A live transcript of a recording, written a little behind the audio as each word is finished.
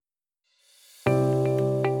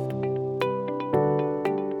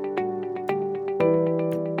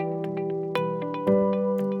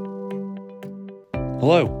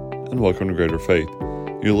Hello, and welcome to Greater Faith.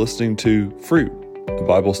 You're listening to Fruit, a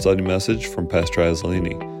Bible study message from Pastor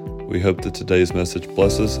Azzolini. We hope that today's message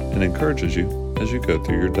blesses and encourages you as you go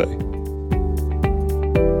through your day.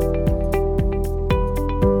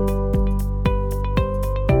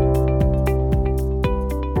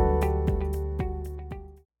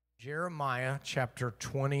 Jeremiah chapter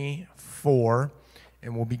 24,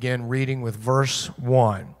 and we'll begin reading with verse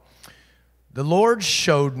 1. The Lord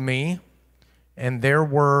showed me, and there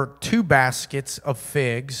were 2 baskets of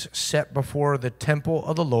figs set before the temple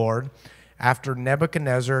of the Lord after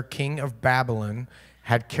Nebuchadnezzar, king of Babylon,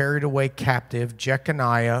 had carried away captive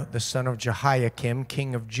Jeconiah, the son of Jehoiakim,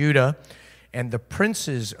 king of Judah, and the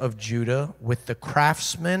princes of Judah with the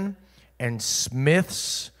craftsmen and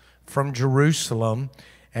smiths from Jerusalem,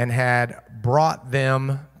 and had brought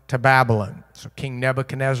them to Babylon. So King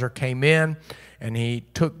Nebuchadnezzar came in, and he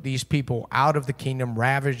took these people out of the kingdom,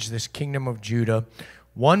 ravaged this kingdom of Judah.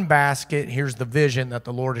 One basket, here's the vision that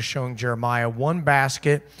the Lord is showing Jeremiah. One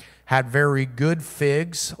basket had very good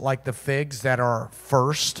figs, like the figs that are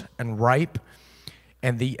first and ripe.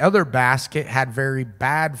 And the other basket had very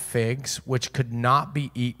bad figs, which could not be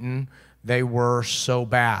eaten. They were so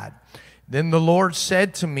bad. Then the Lord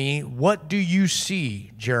said to me, "What do you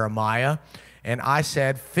see, Jeremiah?" And I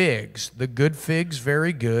said, "Figs, the good figs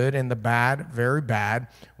very good, and the bad very bad,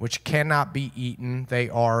 which cannot be eaten, they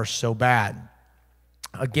are so bad."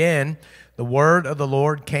 Again, the word of the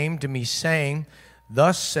Lord came to me, saying,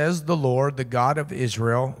 "Thus says the Lord, the God of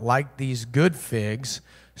Israel, like these good figs,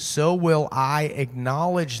 so will I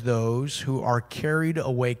acknowledge those who are carried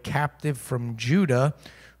away captive from Judah,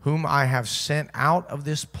 whom I have sent out of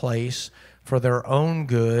this place for their own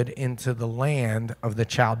good into the land of the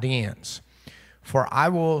Chaldeans. For I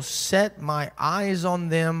will set my eyes on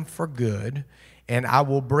them for good, and I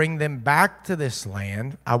will bring them back to this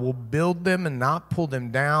land. I will build them and not pull them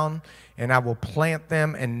down, and I will plant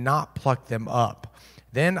them and not pluck them up.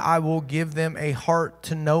 Then I will give them a heart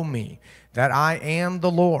to know me, that I am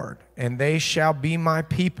the Lord, and they shall be my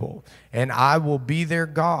people, and I will be their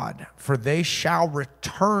God, for they shall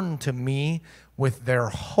return to me with their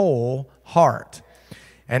whole heart.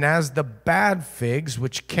 And as the bad figs,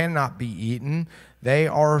 which cannot be eaten, they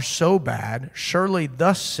are so bad, surely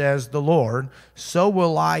thus says the Lord, so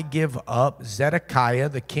will I give up Zedekiah,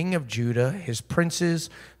 the king of Judah, his princes,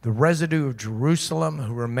 the residue of Jerusalem,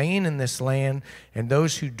 who remain in this land, and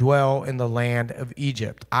those who dwell in the land of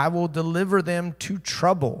Egypt. I will deliver them to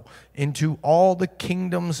trouble into all the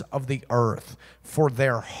kingdoms of the earth for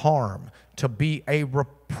their harm, to be a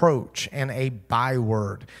reproach and a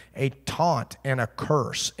byword, a taunt and a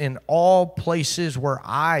curse in all places where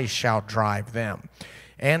I shall drive them.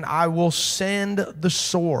 And I will send the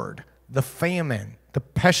sword, the famine, the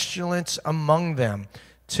pestilence among them,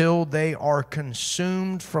 till they are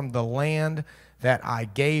consumed from the land that I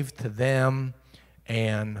gave to them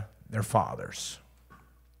and their fathers."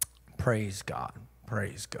 Praise God.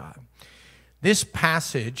 Praise God. This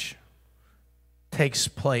passage takes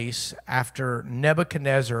place after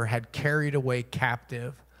Nebuchadnezzar had carried away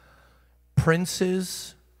captive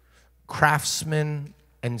princes, craftsmen,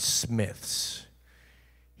 and smiths.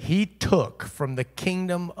 He took from the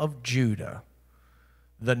kingdom of Judah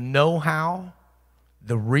the know-how,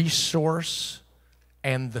 the resource,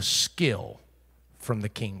 and the skill from the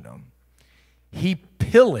kingdom. He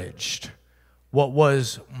pillaged what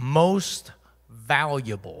was most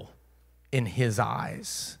valuable in his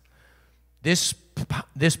eyes. This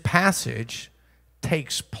passage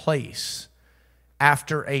takes place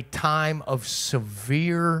after a time of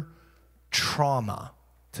severe trauma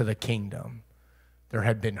to the kingdom. There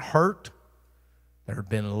had been hurt, there had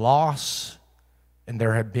been loss, and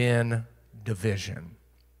there had been division.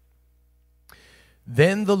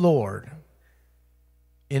 Then the Lord,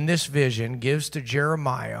 in this vision, gives to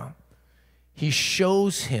Jeremiah, he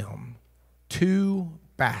shows him 2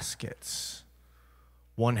 baskets.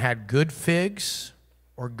 One had good figs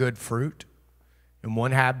or good fruit, and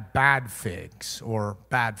one had bad figs or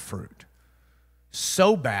bad fruit.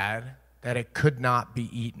 So bad that it could not be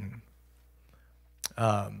eaten.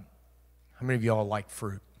 How many of y'all like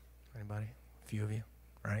fruit? Anybody? A few of you,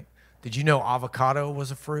 right? Did you know avocado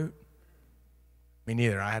was a fruit? Me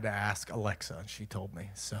neither. I had to ask Alexa, and she told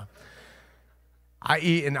me. So I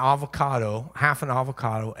eat an avocado, half an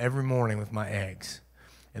avocado every morning with my eggs.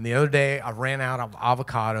 And the other day, I ran out of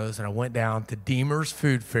avocados, and I went down to Deemer's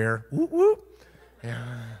Food Fair. Whoop, whoop.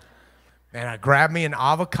 Yeah. And I grabbed me an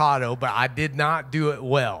avocado, but I did not do it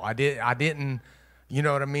well. I didn't, you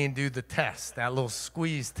know what I mean, do the test, that little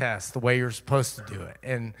squeeze test, the way you're supposed to do it.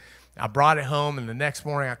 And I brought it home, and the next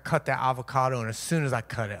morning I cut that avocado, and as soon as I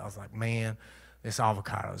cut it, I was like, man, this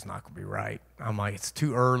avocado is not going to be right. I'm like, it's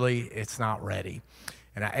too early. It's not ready.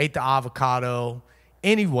 And I ate the avocado.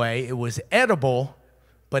 Anyway, it was edible,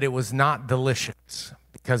 but it was not delicious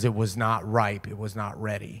because it was not ripe. It was not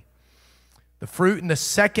ready. The fruit in the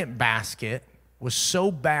second basket was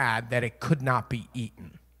so bad that it could not be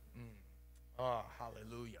eaten. Oh,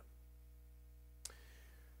 hallelujah.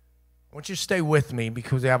 I want you to stay with me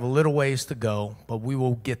because we have a little ways to go, but we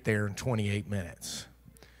will get there in 28 minutes.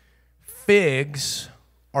 Figs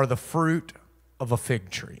are the fruit of a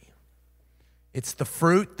fig tree. It's the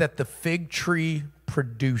fruit that the fig tree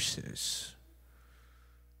produces.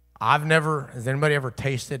 Has anybody ever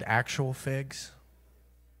tasted actual figs?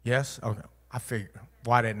 Yes? Okay. I figured,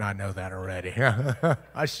 why didn't I know that already?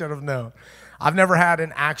 I should have known. I've never had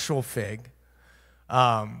an actual fig.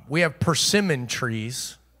 We have persimmon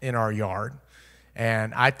trees in our yard,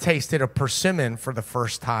 and I tasted a persimmon for the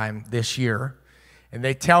first time this year. And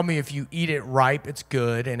they tell me if you eat it ripe, it's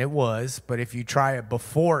good, and it was. But if you try it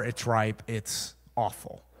before it's ripe, it's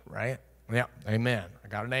awful, right? Yeah, amen. I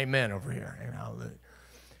got an amen over here. Hallelujah.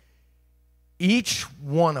 Each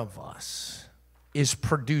one of us is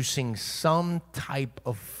producing some type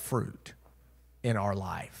of fruit in our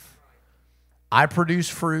life. I produce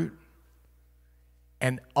fruit,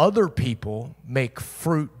 and other people make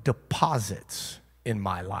fruit deposits in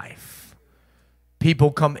my life.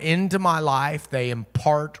 People come into my life, they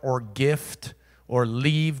impart or gift or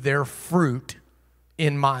leave their fruit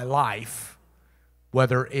in my life,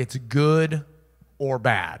 whether it's good or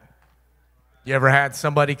bad. You ever had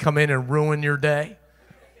somebody come in and ruin your day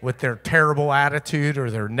with their terrible attitude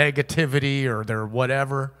or their negativity or their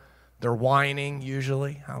whatever? They're whining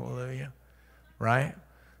usually, hallelujah, right?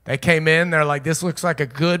 They came in, they're like, this looks like a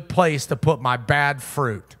good place to put my bad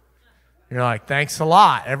fruit. You're like, thanks a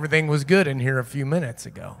lot. Everything was good in here a few minutes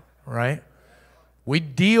ago, right? We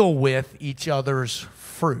deal with each other's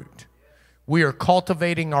fruit. We are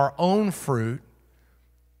cultivating our own fruit,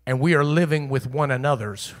 and we are living with one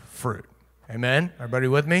another's fruit. Amen? Everybody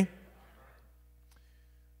with me?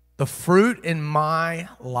 The fruit in my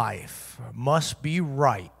life must be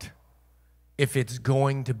right if it's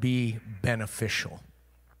going to be beneficial.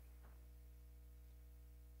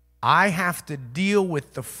 I have to deal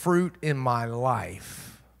with the fruit in my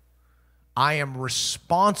life. I am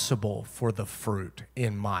responsible for the fruit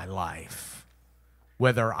in my life,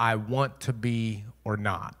 whether I want to be or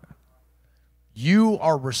not. You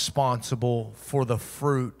are responsible for the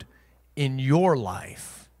fruit in your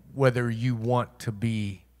life, whether you want to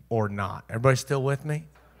be or not. Everybody still with me?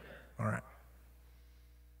 All right.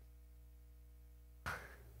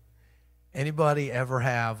 Anybody ever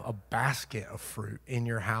have a basket of fruit in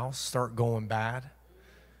your house start going bad?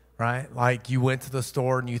 Right? Like you went to the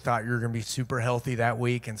store and you thought you were going to be super healthy that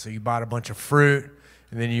week, and so you bought a bunch of fruit,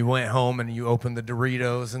 and then you went home and you opened the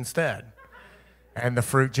Doritos instead. And the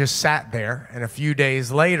fruit just sat there, and a few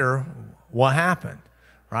days later, what happened?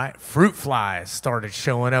 Right? Fruit flies started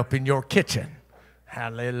showing up in your kitchen.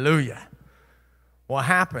 Hallelujah. What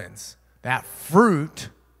happens? That fruit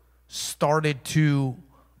started to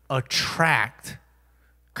attract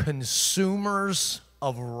consumers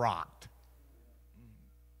of rot.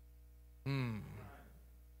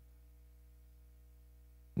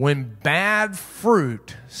 When bad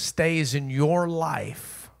fruit stays in your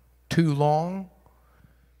life too long,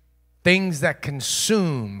 things that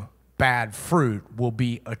consume bad fruit will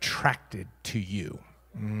be attracted to you.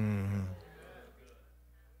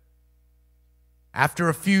 After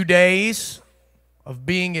a few days of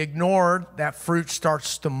being ignored, that fruit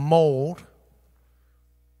starts to mold.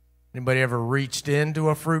 Anybody ever reached into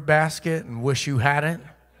a fruit basket and wish you hadn't?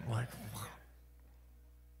 Like,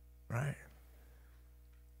 right?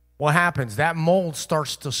 What happens? That mold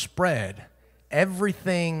starts to spread. Every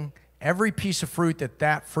piece of fruit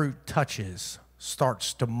that fruit touches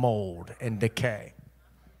starts to mold and decay.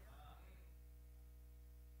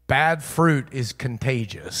 Bad fruit is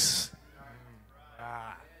contagious.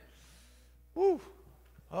 Woo.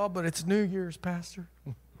 Oh, but it's New Year's, Pastor.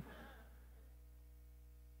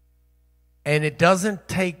 And it doesn't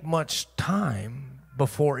take much time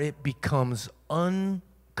before it becomes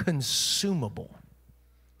unconsumable.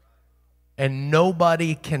 And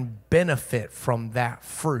nobody can benefit from that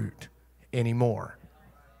fruit anymore.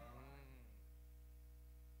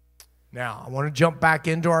 Now, I want to jump back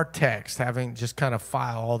into our text, having just kind of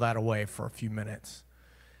file all that away for a few minutes.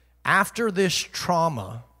 After this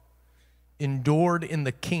trauma endured in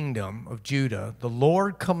the kingdom of Judah, the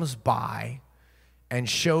Lord comes by and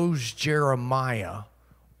shows Jeremiah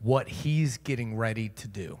what he's getting ready to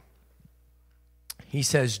do. He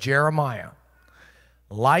says, Jeremiah,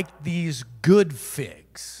 like these good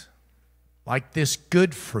figs, like this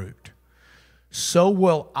good fruit, so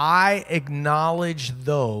will I acknowledge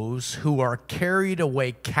those who are carried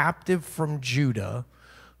away captive from Judah,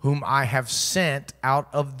 whom I have sent out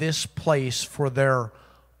of this place for their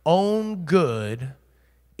own good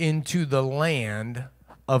into the land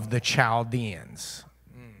of the Chaldeans.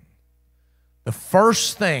 The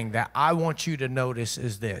first thing that I want you to notice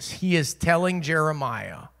is this. He is telling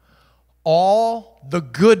Jeremiah, all the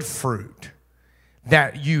good fruit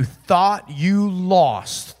that you thought you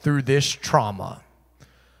lost through this trauma,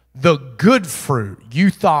 the good fruit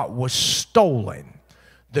you thought was stolen,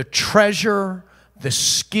 the treasure, the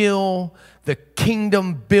skill, the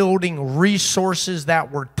kingdom building resources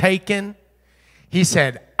that were taken, he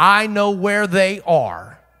said, I know where they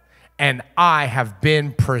are, and I have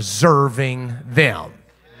been preserving them.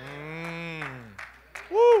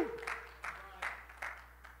 Woo.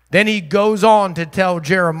 Then he goes on to tell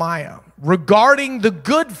Jeremiah, regarding the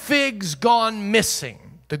good figs gone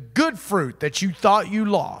missing, the good fruit that you thought you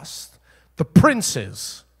lost, the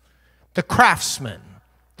princes, the craftsmen,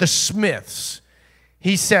 the smiths,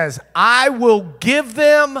 he says, I will give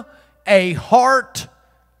them a heart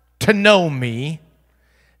to know me,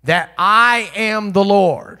 that I am the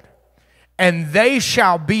Lord, and they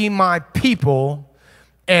shall be my people,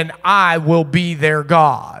 and I will be their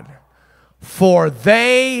God. For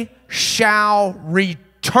they shall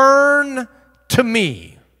return to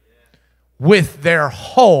me with their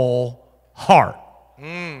whole heart.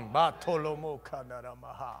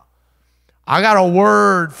 I got a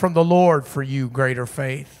word from the Lord for you, Greater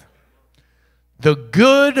Faith. The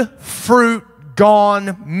good fruit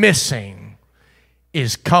gone missing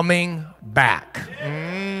is coming back.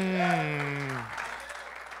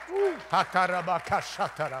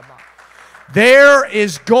 There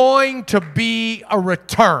is going to be a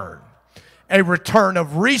return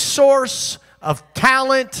of resource, of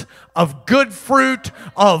talent, of good fruit,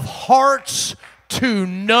 of hearts to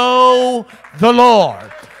know the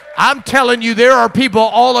Lord. I'm telling you, there are people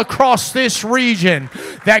all across this region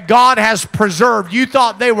that God has preserved. You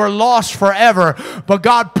thought they were lost forever, but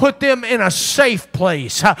God put them in a safe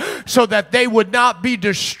place so that they would not be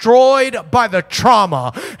destroyed by the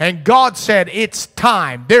trauma. And God said, it's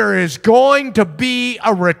time. There is going to be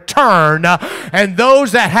a return, and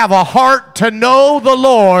those that have a heart to know the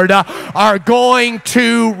Lord are going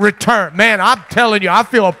to return. Man, I'm telling you, I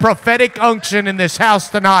feel a prophetic unction in this house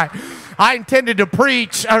tonight. I intended to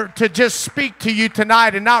preach or to just speak to you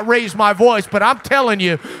tonight and not raise my voice, but I'm telling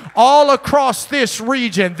you, all across this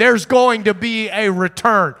region, there's going to be a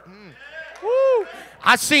return. Woo.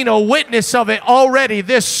 I've seen a witness of it already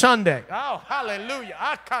this Sunday. Oh, hallelujah.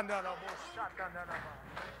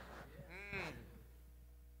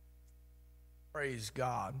 Praise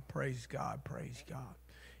God, praise God, praise God.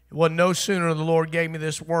 It wasn't no sooner the Lord gave me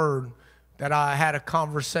this word that I had a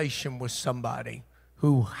conversation with somebody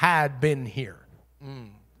who had been here.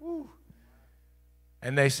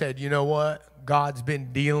 And they said, you know what? God's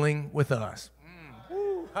been dealing with us.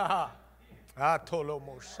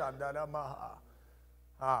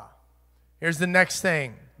 Here's the next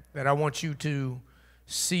thing that I want you to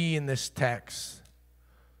see in this text.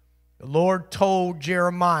 The Lord told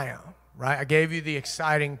Jeremiah, right? I gave you the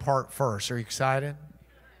exciting part first. Are you excited?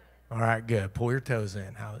 All right, good. Pull your toes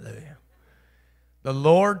in. Hallelujah. The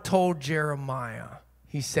Lord told Jeremiah,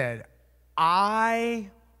 he said, I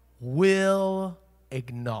will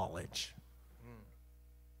acknowledge.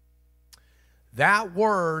 That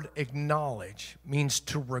word acknowledge means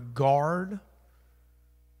to regard,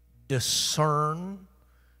 discern,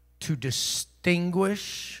 to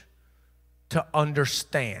distinguish, to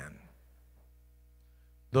understand.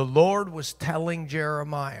 The Lord was telling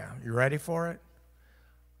Jeremiah, you ready for it?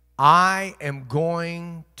 I am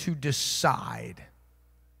going to decide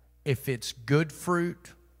if it's good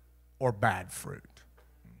fruit or bad fruit.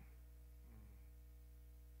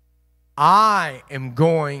 I am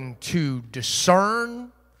going to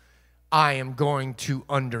discern, I am going to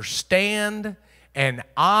understand, and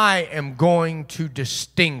I am going to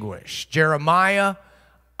distinguish. Jeremiah,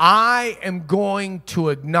 I am going to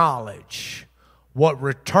acknowledge what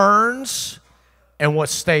returns and what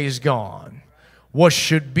stays gone, what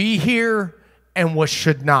should be here and what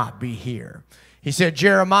should not be here. He said,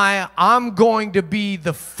 Jeremiah, I'm going to be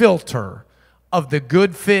the filter of the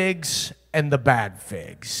good figs and the bad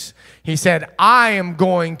figs. He said, I am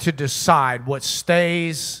going to decide what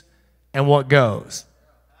stays and what goes.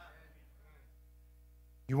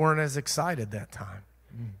 You weren't as excited that time.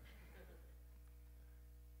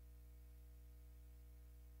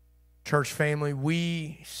 Church family,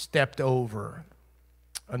 we stepped over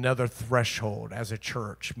another threshold as a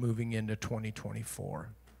church moving into 2024.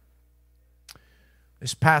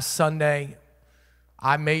 This past Sunday,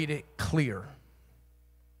 I made it clear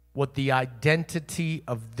what the identity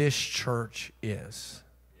of this church is.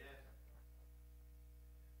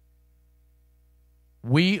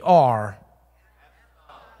 We are,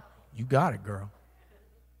 you got it, girl.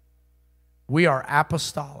 We are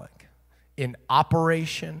apostolic in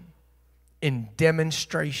operation, in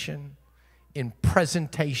demonstration, in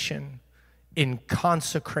presentation, in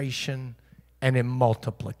consecration, and in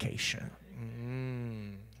multiplication.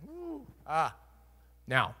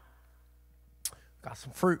 Now, got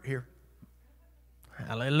some fruit here.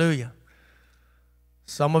 Hallelujah.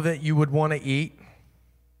 Some of it you would want to eat,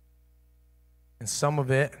 and some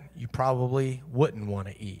of it you probably wouldn't want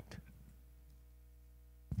to eat.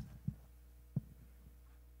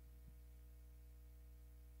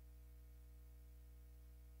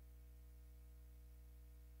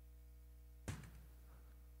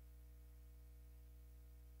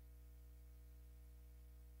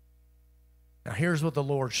 Now, here's what the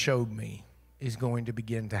Lord showed me is going to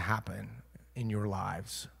begin to happen in your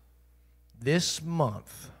lives. This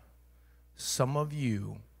month, some of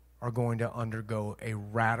you are going to undergo a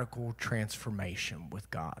radical transformation with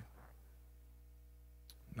God.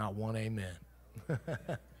 Not one amen.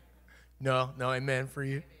 No amen for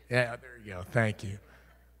you? Yeah, there you go. Thank you.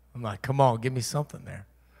 I'm like, come on, give me something there.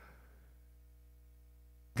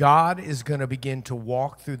 God is going to begin to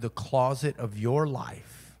walk through the closet of your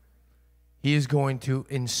life. He is going to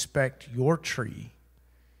inspect your tree.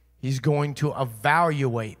 He's going to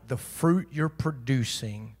evaluate the fruit you're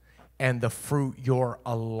producing and the fruit you're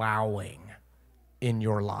allowing in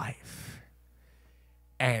your life.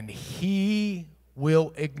 And He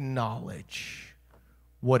will acknowledge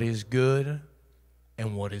what is good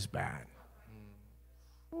and what is bad.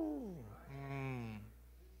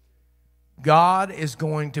 God is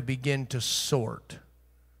going to begin to sort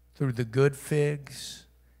through the good figs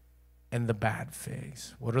and the bad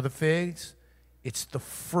figs. What are the figs? It's the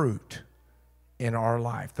fruit in our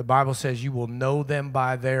life. The Bible says you will know them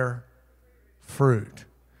by their fruit.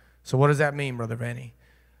 So what does that mean, Brother Benny?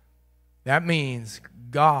 That means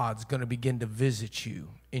God's going to begin to visit you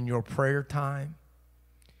in your prayer time,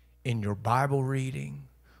 in your Bible reading,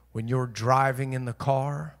 when you're driving in the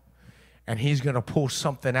car, and He's going to pull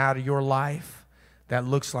something out of your life that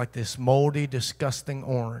looks like this moldy, disgusting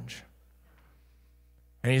orange.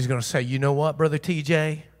 And He's going to say, you know what, Brother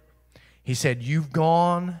TJ? He said, you've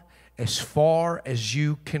gone as far as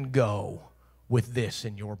you can go with this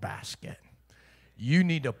in your basket. You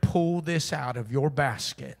need to pull this out of your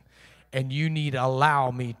basket, and you need to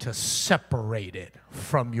allow me to separate it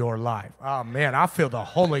from your life. Oh, man, I feel the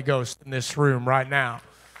Holy Ghost in this room right now.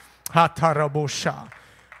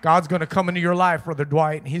 God's going to come into your life, Brother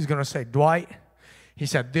Dwight, and He's going to say, Dwight, He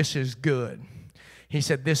said, this is good. He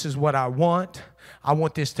said, this is what I want. I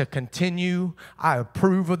want this to continue. I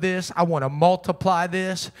approve of this. I want to multiply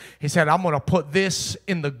this. He said, I'm going to put this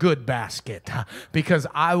in the good basket because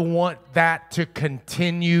I want that to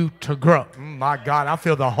continue to grow. My God, I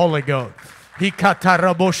feel the Holy Ghost.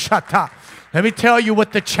 Let me tell you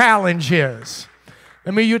what the challenge is.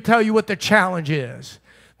 Tell you what the challenge is.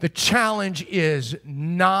 The challenge is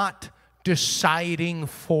not deciding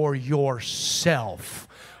for yourself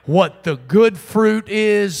what the good fruit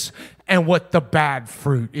is and what the bad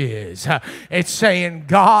fruit is. It's saying,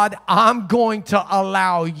 God, I'm going to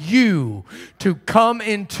allow you to come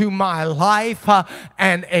into my life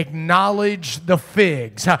and acknowledge the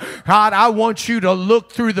figs. God, I want you to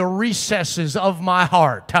look through the recesses of my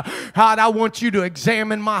heart. God, I want you to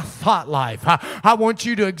examine my thought life. I want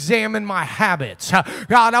you to examine my habits.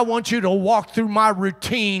 God, I want you to walk through my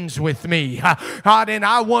routines with me. God, and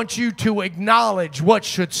I want you to acknowledge what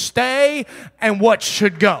should stay and what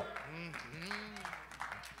should go.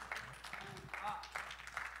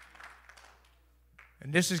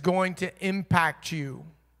 And this is going to impact you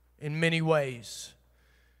in many ways.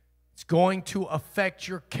 It's going to affect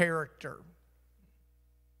your character.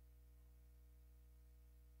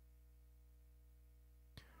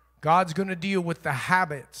 God's going to deal with the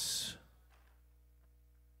habits,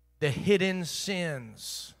 the hidden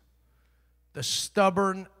sins, the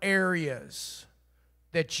stubborn areas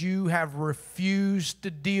that you have refused to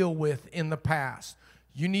deal with in the past.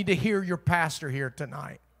 You need to hear your pastor here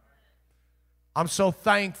tonight. I'm so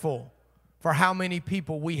thankful for how many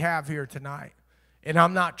people we have here tonight. And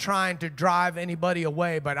I'm not trying to drive anybody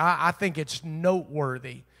away, but I think it's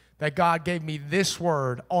noteworthy that God gave me this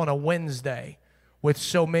word on a Wednesday with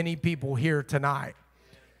so many people here tonight.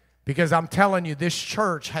 Because I'm telling you, this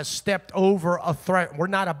church has stepped over a threat. We're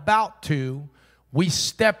not about to. We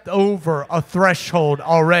stepped over a threshold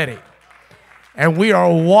already. And we are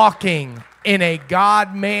walking in a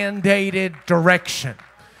God-mandated direction.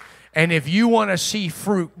 And if you want to see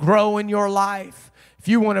fruit grow in your life, if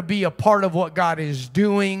you want to be a part of what God is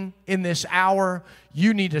doing in this hour,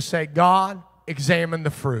 you need to say, God, examine the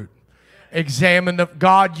fruit.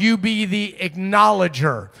 God, you be the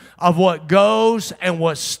acknowledger of what goes and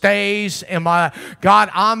what stays in my life. God,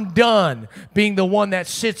 I'm done being the one that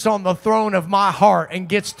sits on the throne of my heart and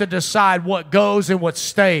gets to decide what goes and what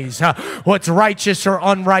stays, what's righteous or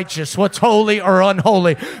unrighteous, what's holy or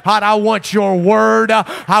unholy. God, I want your word.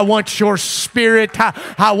 I want your spirit.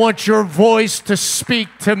 I want your voice to speak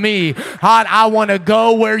to me. God, I want to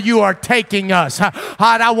go where you are taking us.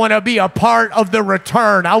 God, I want to be a part of the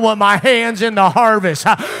return. I want my hands in the harvest.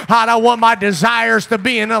 God, I want my desires to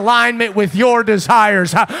be in alignment with your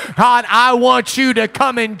desires. God, I want you to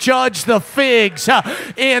come and judge the figs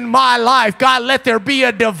in my life. God, let there be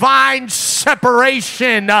a divine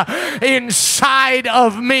separation inside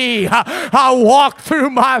of me. I walk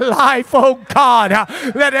through my life, oh God.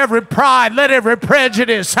 Let every pride, let every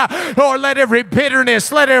prejudice, or let every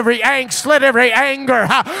bitterness, let every angst, let every anger,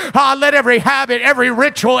 let every habit, every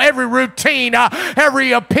ritual, every routine,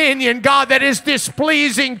 every opinion, God, that is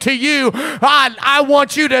displeasing to you, God, I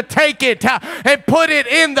want you to take it and put it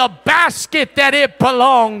in the basket that it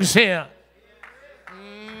belongs in.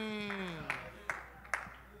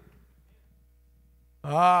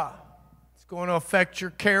 It's going to affect your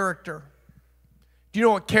character. Do you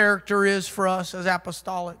know what character is for us as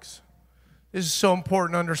apostolics? This is so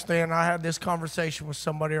important to understand. I had this conversation with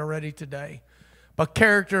somebody already today. But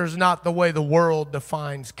character is not the way the world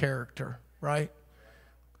defines character, right?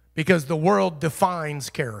 Because the world defines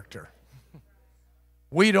character.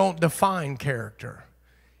 We don't define character.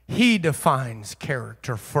 He defines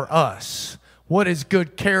character for us. What is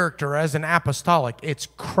good character as an apostolic? It's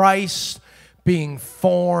Christ being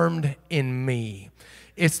formed in me.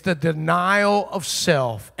 It's the denial of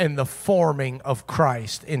self and the forming of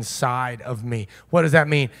Christ inside of me. What does that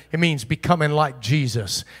mean? It means becoming like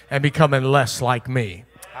Jesus and becoming less like me.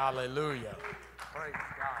 Hallelujah. Praise God, praise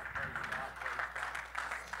God, praise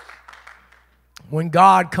God. When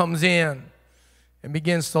God comes in and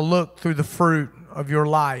begins to look through the fruit of your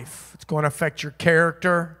life, it's going to affect your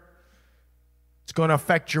character. It's going to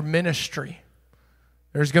affect your ministry.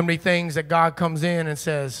 There's going to be things that God comes in and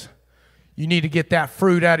says, you need to get that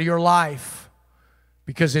fruit out of your life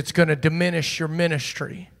because it's going to diminish your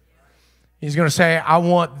ministry. He's going to say, I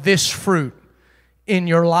want this fruit in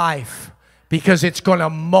your life because it's going to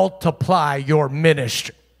multiply your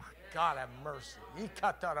ministry. God have mercy. Let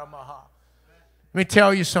me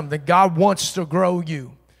tell you something. God wants to grow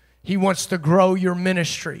you. He wants to grow your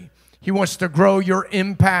ministry. He wants to grow your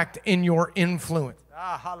impact and your influence.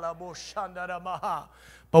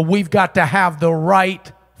 But we've got to have the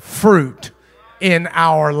right fruit in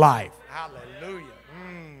our life. Hallelujah.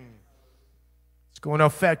 It's going to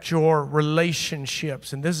affect your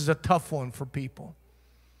relationships. And this is a tough one for people.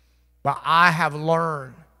 But I have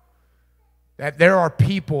learned that there are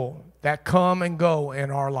people that come and go in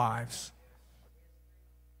our lives.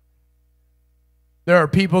 There are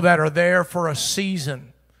people that are there for a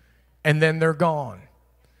season and then they're gone.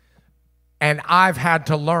 And I've had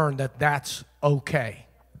to learn that that's okay.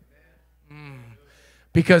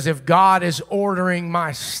 Because if God is ordering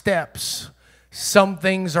my steps, some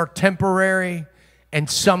things are temporary and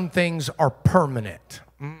some things are permanent.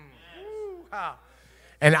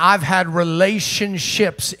 And I've had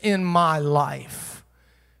relationships in my life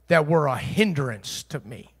that were a hindrance to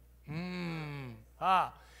me.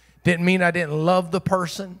 Didn't mean I didn't love the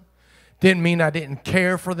person. Didn't mean I didn't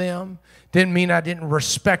care for them. Didn't mean I didn't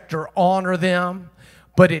respect or honor them.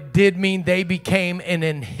 But it did mean they became an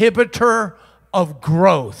inhibitor of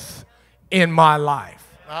growth in my life.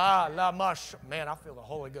 Man, I feel the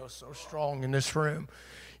Holy Ghost so strong in this room.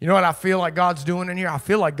 You know what I feel like God's doing in here? I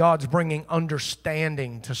feel like God's bringing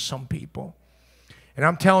understanding to some people. And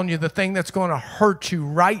I'm telling you, the thing that's going to hurt you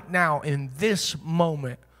right now in this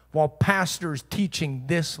moment while Pastor is teaching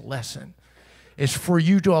this lesson is for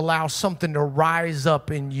you to allow something to rise up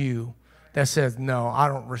in you that says, no, I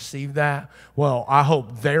don't receive that. Well, I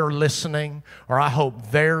hope they're listening, or I hope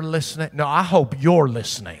they're listening. No, I hope you're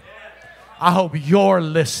listening. I hope you're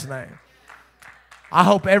listening. I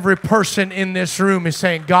hope every person in this room is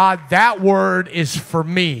saying, God, that word is for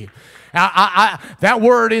me. That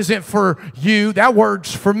word isn't for you. That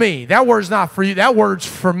word's for me. That word's not for you. That word's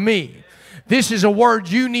for me. This is a word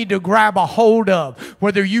you need to grab a hold of.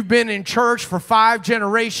 Whether you've been in church for 5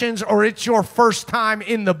 generations or it's your first time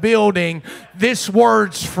in the building, this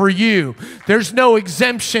word's for you. There's no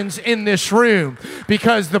exemptions in this room,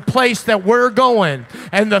 because the place that we're going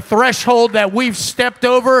and the threshold that we've stepped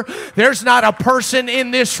over, there's not a person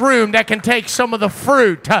in this room that can take some of the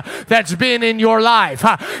fruit that's been in your life.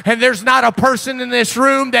 And there's not a person in this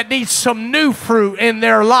room that needs some new fruit in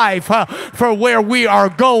their life for where we are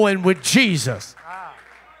going with Jesus.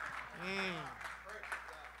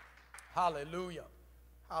 Hallelujah.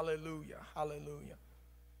 Hallelujah. Hallelujah.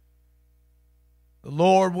 The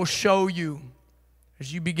Lord will show you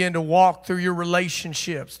as you begin to walk through your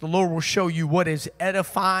relationships. The Lord will show you what is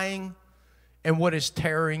edifying and what is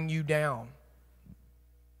tearing you down.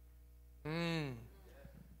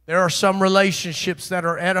 There are some relationships that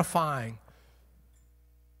are edifying.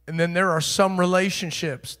 And then there are some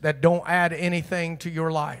relationships that don't add anything to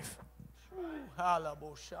your life.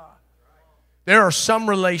 There are some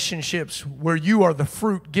relationships where you are the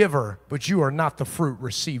fruit giver, but you are not the fruit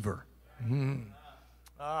receiver. And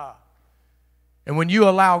when you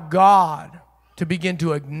allow God to begin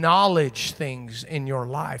to acknowledge things in your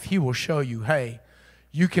life, He will show you, hey,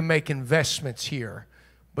 you can make investments here,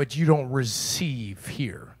 but you don't receive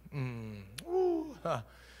here.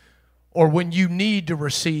 Or when you need to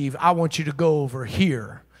receive, I want you to go over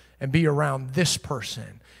here and be around this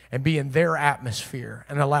person and be in their atmosphere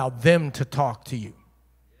and allow them to talk to you.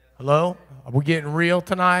 Hello? Are we getting real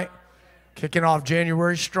tonight? Kicking off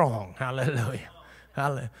January strong. Hallelujah.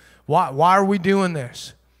 Hallelujah. Why are we doing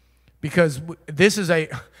this? Because this is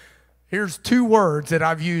here's 2 words that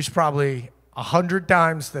I've used probably 100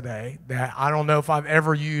 times today that I don't know if I've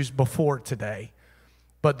ever used before today.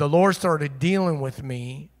 But the Lord started dealing with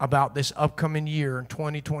me about this upcoming year in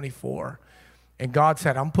 2024. And God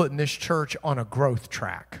said, I'm putting this church on a growth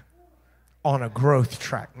track. On a growth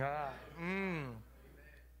track. And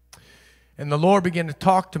the Lord began to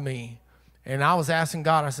talk to me. And I was asking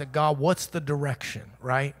God, I said, God, what's the direction,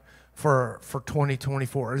 right, for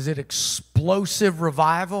 2024? Is it explosive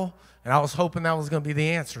revival? And I was hoping that was going to be the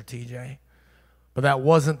answer, TJ. But that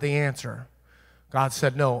wasn't the answer. God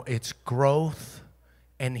said, no, it's growth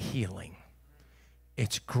and healing.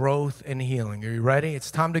 It's growth and healing. Are you ready? It's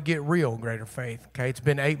time to get real, Greater Faith. Okay, it's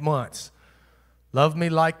been 8 months. Love me,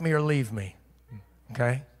 like me, or leave me.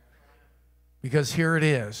 Okay? Because here it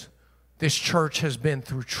is. This church has been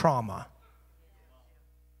through trauma.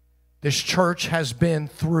 This church has been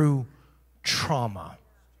through trauma.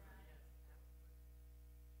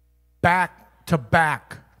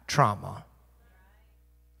 Back-to-back trauma.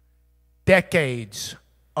 Decades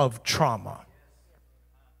of trauma.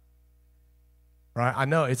 Right? I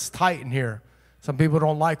know it's tight in here. Some people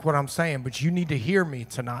don't like what I'm saying, but you need to hear me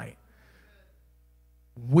tonight.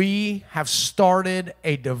 We have started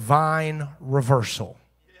a divine reversal.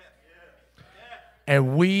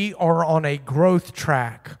 And we are on a growth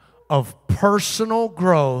track of personal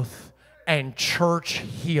growth and church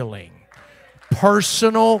healing.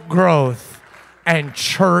 Personal growth and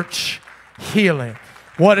church healing.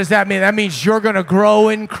 What does that mean? That means you're going to grow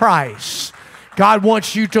in Christ. God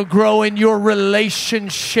wants you to grow in your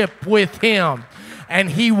relationship with Him. And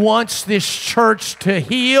He wants this church to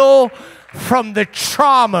heal from the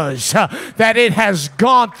traumas that it has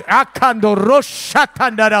gone through.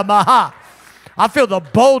 I feel the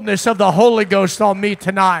boldness of the Holy Ghost on me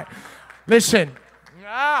tonight. Listen,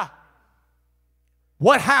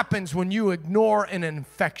 what happens when you ignore an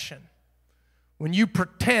infection? When you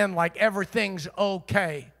pretend like everything's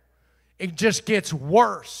okay, it just gets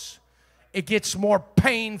worse. It gets more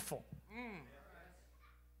painful.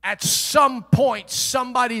 At some point,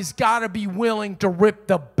 somebody's got to be willing to rip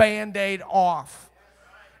the Band-Aid off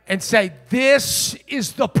and say, this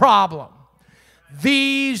is the problem.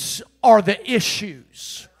 These are the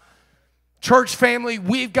issues. Church family,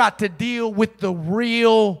 we've got to deal with the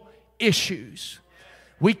real issues.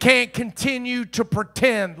 We can't continue to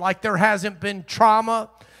pretend like there hasn't been trauma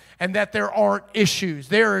and that there aren't issues.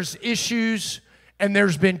 There's issues and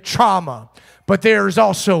there's been trauma. But there is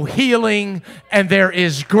also healing and there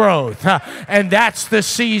is growth. And that's the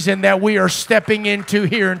season that we are stepping into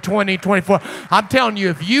here in 2024. I'm telling you,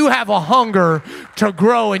 if you have a hunger to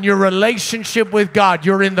grow in your relationship with God,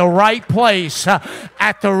 you're in the right place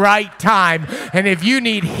at the right time. And if you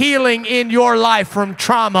need healing in your life from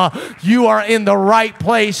trauma, you are in the right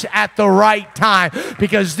place at the right time.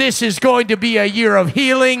 Because this is going to be a year of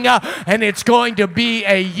healing and it's going to be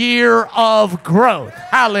a year of growth.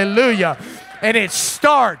 Hallelujah. And it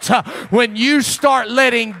starts when you start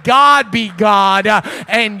letting God be God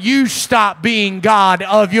and you stop being God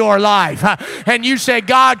of your life. And you say,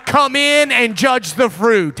 God, come in and judge the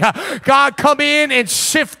fruit. God, come in and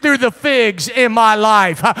sift through the figs in my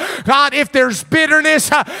life. God, if there's bitterness,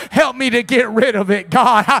 help me to get rid of it,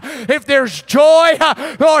 God. If there's joy,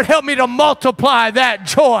 Lord, help me to multiply that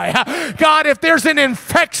joy. God, if there's an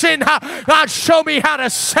infection, God, show me how to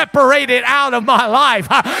separate it out of my life.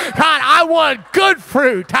 God, I want good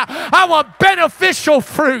fruit. I want beneficial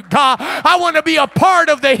fruit, God. I want to be a part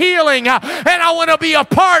of the healing, and I want to be a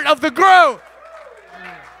part of the growth.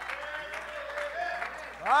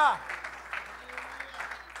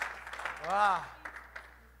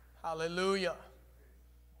 Hallelujah.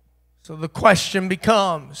 So the question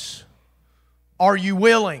becomes, are you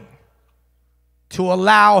willing to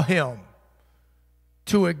allow Him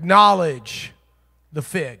to acknowledge the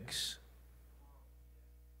figs?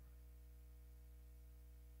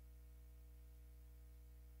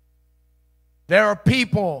 There are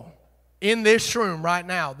people in this room right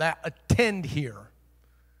now that attend here,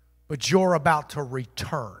 but you're about to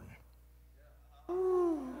return.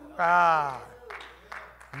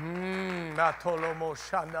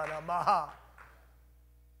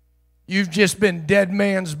 You've just been dead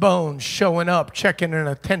man's bones showing up, checking an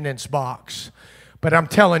attendance box. But I'm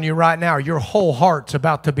telling you right now, your whole heart's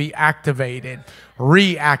about to be activated,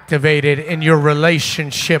 reactivated in your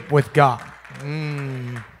relationship with God.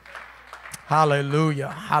 Hallelujah,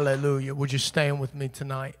 hallelujah. Would you stand with me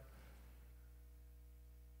tonight?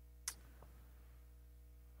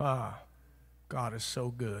 God is so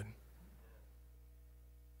good.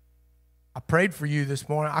 I prayed for you this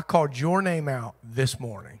morning. I called your name out this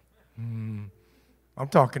morning. I'm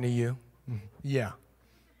talking to you. Yeah.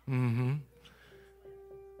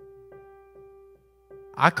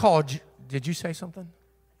 I called you. Did you say something?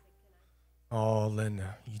 Oh,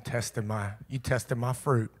 Linda, you tested my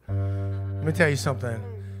fruit. Let me tell you something.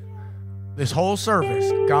 This whole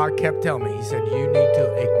service, God kept telling me, He said, you need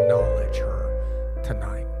to acknowledge her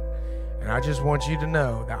tonight. And I just want you to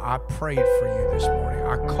know that I prayed for you this morning.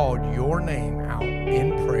 I called your name out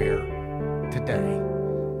in prayer today.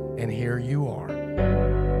 And here you are.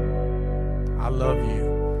 I love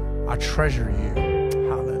you. I treasure you.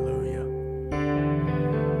 Hallelujah.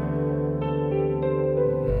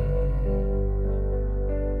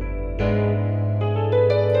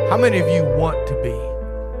 How many of you want to be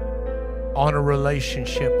on a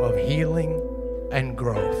relationship of healing and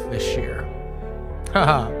growth this year?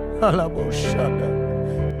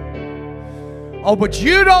 Oh, but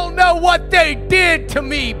you don't know what they did to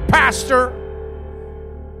me, Pastor.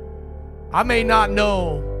 I may not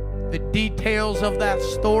know the details of that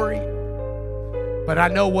story, but I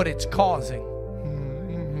know what it's causing.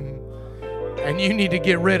 And you need to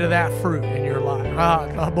get rid of that fruit in your life.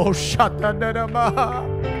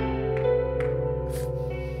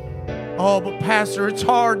 Oh, but Pastor, it's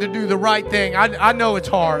hard to do the right thing. I know it's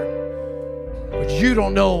hard. But you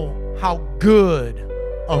don't know how good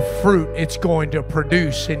of fruit it's going to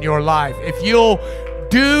produce in your life. If you'll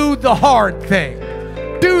do the hard thing.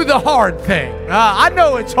 Do the hard thing. I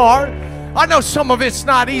know it's hard. I know some of it's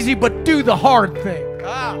not easy, but do the hard thing.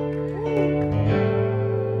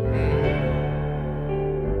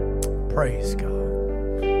 Praise God.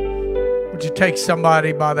 Would you take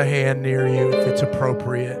somebody by the hand near you if it's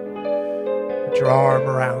appropriate? Put your arm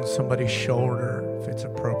around somebody's shoulder if it's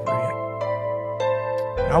appropriate.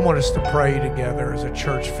 I want us to pray together as a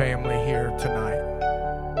church family here tonight.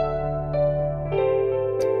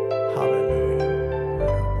 Hallelujah.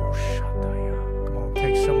 Come on,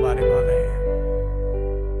 take somebody by the hand.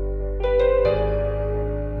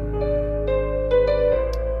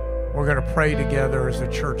 We're going to pray together as a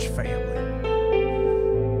church family.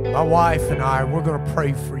 My wife and I, we're going to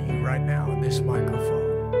pray for you right now in this microphone.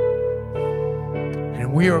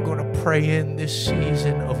 And we are going to pray in this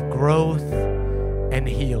season of growth and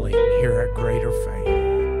healing here at Greater Faith.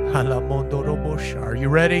 Are you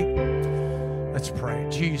ready? Let's pray.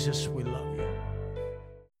 Jesus, we love you.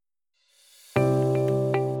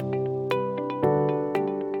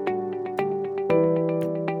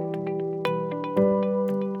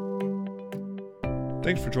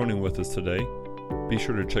 Thanks for joining with us today. Be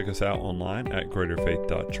sure to check us out online at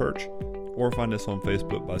greaterfaith.church or find us on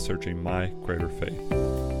Facebook by searching My Greater Faith.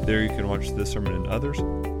 There you can watch this sermon and others,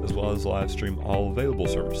 as well as live stream all available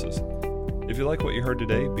services. If you like what you heard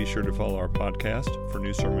today, be sure to follow our podcast for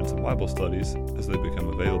new sermons and Bible studies as they become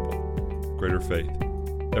available. Greater Faith.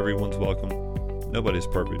 Everyone's welcome, nobody's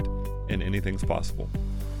perfect, and anything's possible.